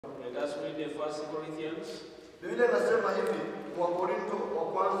us read the 1 Corinthians. Biblia inasema hivi, wa Korinto wa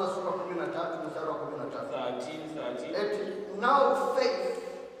kwanza sura 13 mstari wa 13. 13. Now faith,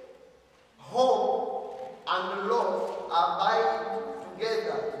 hope, and love abide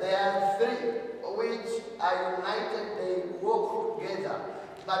together. They are three which are united, they walk together.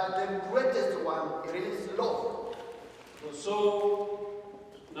 But the greatest one is love. So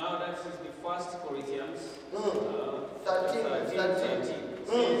now that is the 1 Corinthians 13.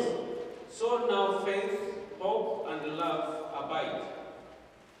 Says, so now faith, hope, and love abide.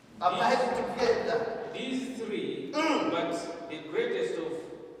 Together. These three, but the greatest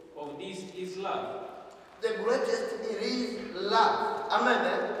of these is love. The greatest is love.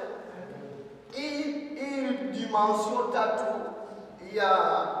 Amen. Hii dimension tatu ya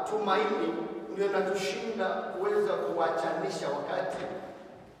tumaini ndio inatushinda kuweza kuachanisha wakati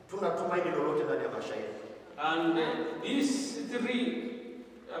tunatumaini lolote ndani ya maisha yetu. And these three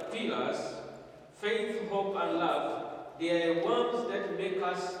pillars, faith, hope, and love, they are ones that make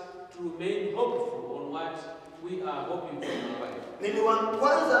us to remain hopeful on what we are hoping for in life.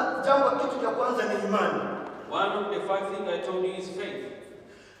 Kwanza, jambo kitu cha kwanza ni imani. One of the five things I told you is faith.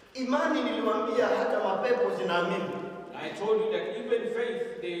 Imani niliwaambia hata mapepo zinaamini. I told you that even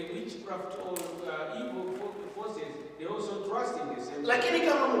faith, the witchcraft or evil forces, they also trust in the same. Lakini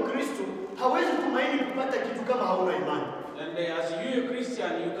kama Mkristo hawezi tumaini kupata kitu kama hauna imani. And as you a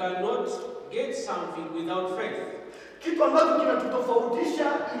Christian, you cannot get something without faith. Kitu ambacho kinatutofautisha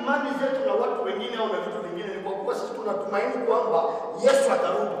imani zetu na watu wengine au na vitu vingine ni kwa kuwa sisi tunatumaini kwamba Yesu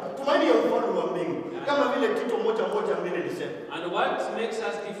atarudi. Tumaini ya ufalme wa mbingu. Kama vile Tito 1:2 ilisema. And what makes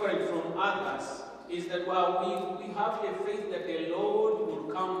us different from others is that we have the faith that the Lord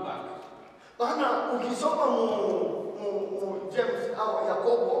will come back. Bana ukisoma James au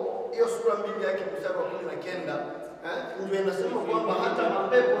Yakobo hiyo sura 2 yake mstari wa 19, ndio inasema kwamba hata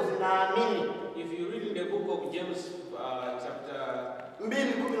mapepo zinaamini. If you read in the book of James chapter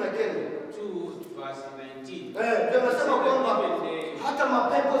 2:19 verse 19. Ndio inasema kwamba hata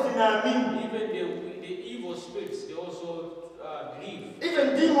mapepo zinaamini. Even the evil spirits, they also believe.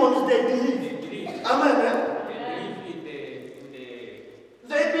 Even demons, they believe. They believe. Amen.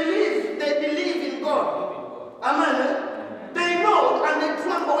 They believe in God. Amen. They know and they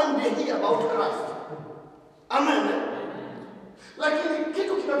tremble when they hear about Christ. Amen. Lakini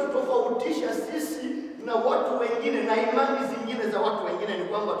kitu kinatutofautisha sisi na watu wengine na imani zingine za watu wengine ni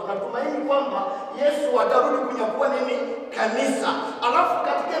kwamba tunatumaini kwamba Yesu atarudi kunyakua nini? Kanisa. Alafu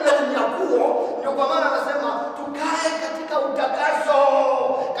katika ile unyakuo ndio kwa maana anasema tukae katika utakaso,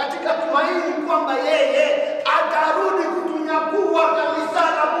 katika tumaini kwamba yeye atarudi kutunyakua kanisa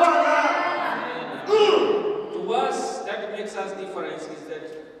la Bwana. To us, that makes us different is that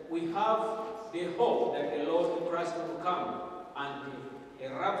we have the hope that the Lord Christ will come and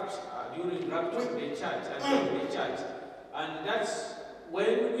erupt during rapture of the church and the church. And that's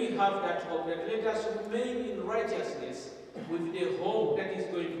when we have that hope that let us remain in righteousness with the hope that is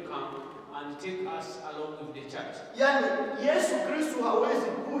going to come and take us along with the church. Yani Yesu Kristo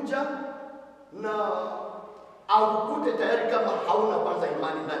hawezi kuja na aukute tayari kama hauna kwanza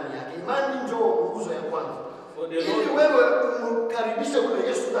imani ndani yake. Imani ndio nguzo ya kwanza. Ili wewe umkaribishe ule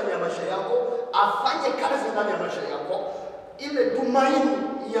Yesu ndani ya maisha yako, afanye kazi ndani ya maisha yako, ile tumaini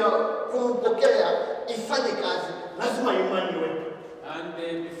ya kumpokea ifanye kazi, lazima imani iwe. And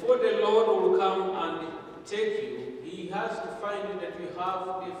before the Lord will come and take you, He has to find you that you have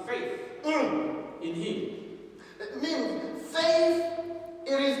the faith in Him. It means faith,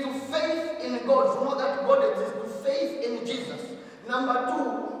 it is to faith in God, to know that God exists, to faith in Jesus. Number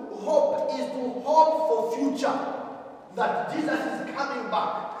 2, hope is to hope for future, that Jesus is coming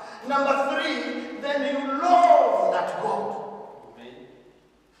back. Number 3, then you love that God. Amen.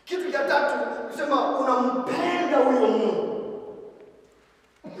 Kitu cha tatu, kusema unampenda huyo Mungu.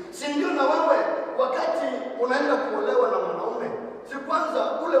 Si ndio na wewe wakati unaenda kuolewa na mwanaume, si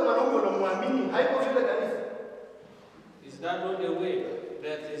kwanza ule mwanaume unamwamini, haiko vile kanisa. Is that not the way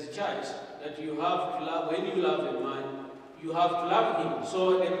that is church, that you have to love, when you love a man, you have to love him.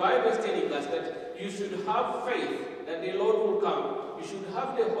 So the Bible is telling us that you should have faith that the Lord will come. You should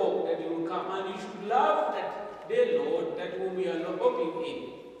have the hope that he will come, and you should love that the Lord that whom we are hoping in.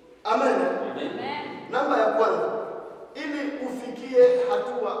 Amen. Amen. Namba ya kwanza, ili ufikie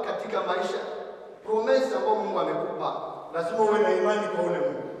hatua katika maisha, promesa ambayo Mungu amekupa, lazima uwe na imani kwa ule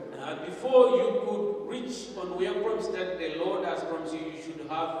Mungu. Before you could reach on where promise that the Lord has promised you, you should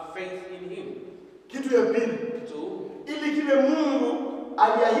have faith in him. Kitu ya pili, ili kile Mungu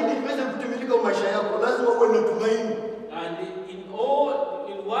aliahidi kiweze kutimilika maisha yako, lazima uwe na tumaini. And in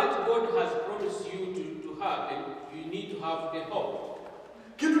what God has promised you to happen, you need to have the hope.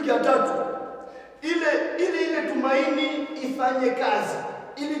 Kitu cha tatu, ile tumaini ifanye kazi.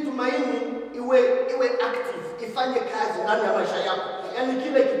 Ili tumaini iwe active, ifanye kazi ndani ya maisha yako. Yaani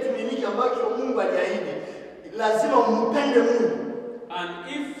kile kitu ambacho Mungu aliahidi, lazima umpende Mungu. And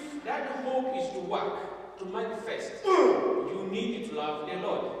if that hope is to work, to manifest, you need to love the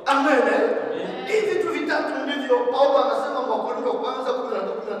Lord. Amen. Hivi vitu vitatu ndivyo Paulo anasema kwa Korintho kwanza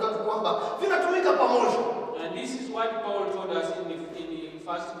 13 kwamba vinatumika pamoja. And this is what Paul told us in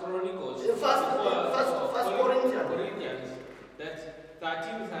First Chronicles, First Corinthians, that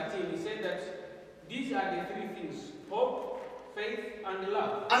 13:13. He said that these are the three things: hope, faith, and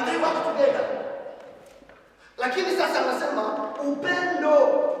love. And they work together. Lakini sasa anasema upendo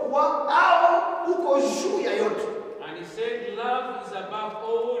wao uko juu ya yote. And he said love is above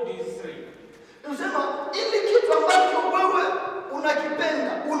all these three. Anasema ili kitu ambacho wewe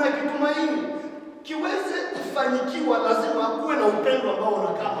unakipenda, unakitumaini, kiweze kufanikiwa, lazima kuwe na upendo ambao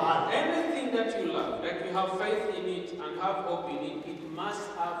unakaa mahali. Anything that you love, that you have faith in it and have hope in it, it must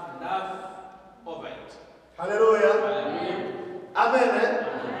have love over it. Hallelujah. Hallelujah. Amen.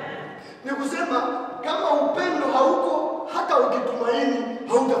 Ni kusema kama upendo hauko, hata ukitumaini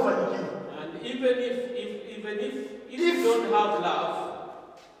hautafanikiwa. And even if you don't have love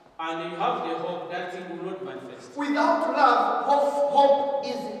and you have the hope, that thing will not manifest. Without love, hope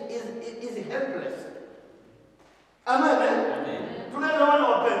is helpless. Amen. Amen. Tunaelewana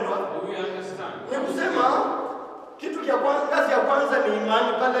wapendwa? Do we understand? Ni kusema kitu cha kwanza, ngazi ya kwanza ni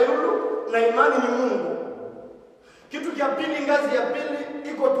imani pale yulu, na imani ni Mungu. Kitu cha pili, ngazi ya pili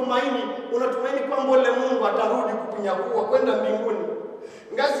iko tumaini, unatumaini kwamba ule Mungu atarudi kukunyakua kwenda mbinguni.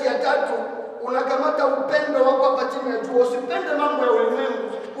 Ngazi ya tatu, unakamata upendo wako hapa chini ya jua, usipende mambo ya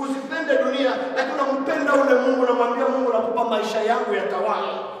ulimwengu, usipende dunia, lakini unampenda ule Mungu na mwambia Mungu nakupa maisha yangu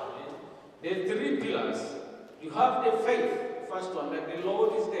yatawala. The three pillars. You have the faith, first one, that the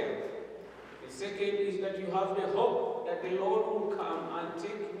Lord is there. The second is that you have the hope that the Lord will come and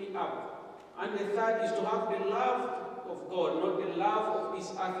take me up. And the third is to have the love of God, not the love of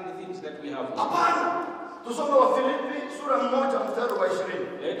these earthly things that we have. Hapana. Tusome wa Filipi sura 1 mstari wa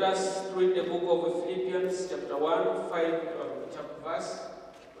 20. Let us read the book of Philippians chapter 1, 5, chapter verse.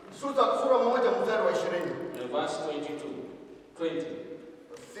 Sura 1 mstari wa 20. Verse 20.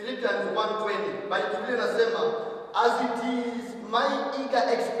 Philippians 1:20. Biblia inasema, as it is my eager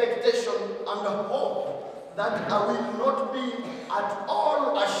expectation and hope that I will not be at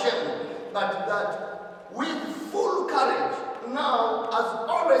all ashamed, but that with full courage, now as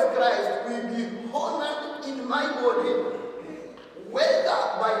always Christ will be honored in my body, whether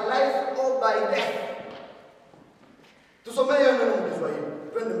by life or by death. Tusome hiyo neno kwa Kiswahili.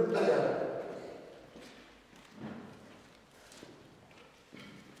 Twende mbele.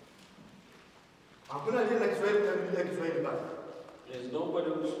 Hakuna aliye na Kiswahili na Biblia Kiswahili basi. There's nobody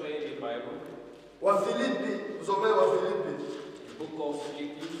who studied the Bible. Wa Filipi, tusome wa Filipi. The book of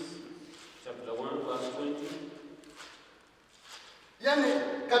Philippians chapter 1 verse 20. Yaani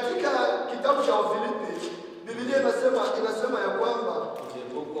katika kitabu cha Wafilipi Biblia inasema ya kwamba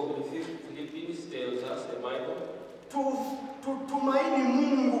the book of Philippians tells us, the Bible, tumaini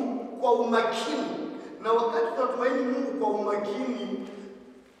Mungu kwa umakini. Na wakati tunatumaini Mungu kwa umakini,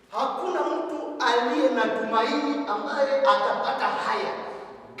 hakuna mtu aliye na tumaini ambaye atapata haya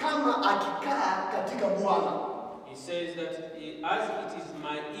kama akikaa katika Bwana. He says that as it is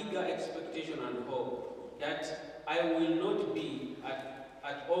my eager expectation and hope that I will not be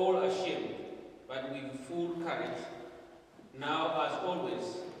at all ashamed, but with full courage. Now, as always,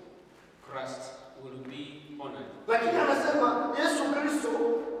 Christ will be honored. Lakini anasema Yesu Kristo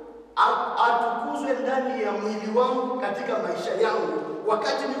atukuzwe ndani ya mwili wangu katika maisha yangu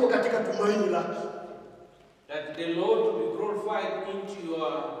wakati niko katika tumaini lake. That the Lord will be glorified into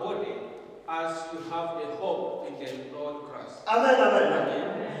your body as you have the hope in the Lord Christ. Amen, amen.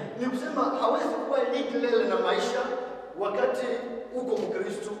 Ni kusema hawezi kuwa milele na maisha wakati uko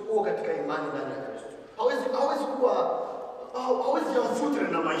Mkristo, uko katika imani ndani ya Kristo. Hawezi jamfutre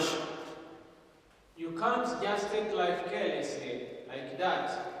na maisha. You can't just take life carelessly like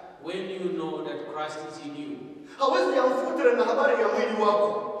that when you know that Christ is in you. Hawezi jamfutre na habari ya mwili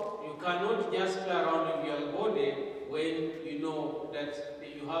wako. You cannot just play around with your body when you know that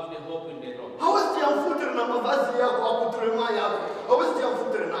you have the hope in the Lord. Hawezi jamfutre na mavazi yako au kutrema yako. Hawezi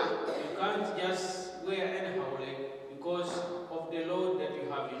jamfutre naye. You can't just wear anyhow because of the Lord that you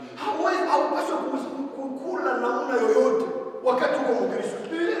have in you. Hawezi haupaswi kukula namna yoyote wakati uko Mkristo.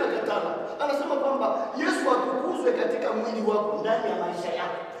 Biblia inakataza. Anasema kwamba Yesu atukuzwe katika mwili wako ndani ya maisha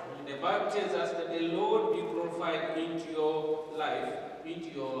yako. The Bible tells us that the Lord be glorified into your life, into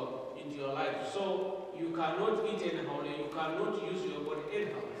your life. So you cannot eat anyhow, you cannot use your body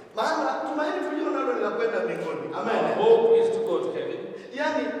anyhow. Maana tumaini tulio nalo ni la kwenda mbinguni. Amen. Our hope is to go to heaven.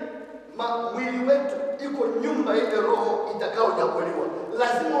 Yaani mwili wetu iko nyumba ile roho itakayojakuliwa.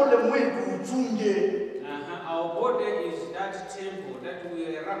 Lazima ule mwili tuuchunge. Our body is that temple that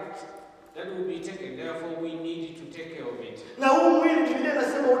we erupt, that will be taken. Therefore, we need to take care of it. Na huu mwili Biblia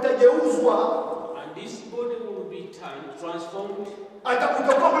inasema utageuzwa. And this body will be transformed.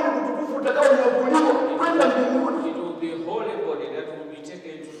 Atakutoka mwili mtukufu utakayojakuliwa kwenda mbinguni. It will be a holy body that will be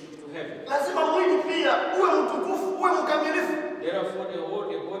taken to heaven. Lazima mwili pia uwe mtukufu, uwe mkamilifu. Therefore,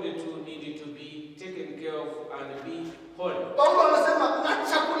 the body too needed to be taken care of and be holy. Paulo anasema na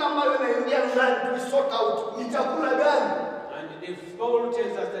chakula ambayo inaingia ndani to sort out ni chakula gani? And the Paul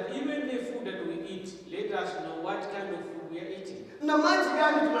tells us that even the food that we eat, let us know what kind of food we are eating. Na maji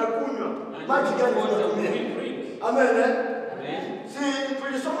gani tunakunywa? Maji gani tunakunywa? Amen. Amen. Si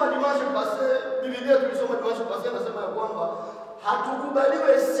tulisoma dimanche passé, Biblia tulisoma dimanche passé anasema ya kwamba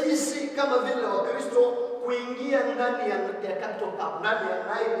hatukubaliwe sisi kama vile Wakristo kuingia ndani ya capital pub, ndani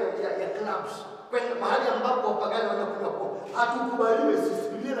ya clubs, kwenda mahali ambapo wapagani wanakunywa pombe. Hatukubaliwe sisi,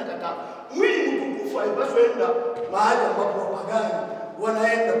 Biblia inakataa. Mwili mtukufu haipaswi enda mahali ambapo wapagani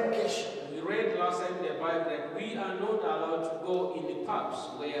wanaenda kukesha. We read last time in the Bible that we are not allowed to go in the pubs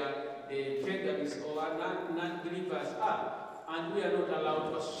where the pagans or non-believers are, and we are not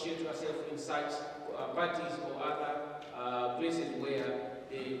allowed to associate ourselves in such parties or other places where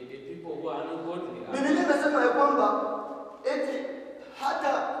the people who are not godly are. Biblia inasema ya kwamba eti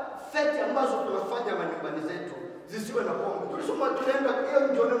hata feti ambazo tunafanya manyumbani zetu zisiwe na pombe. Tulisoma tunaenda hiyo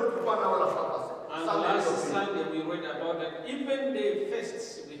ndio neno tulikuwa na wala focus. And last Sunday we read about that even the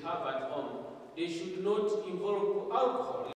feasts we have at home, they should not involve alcohol.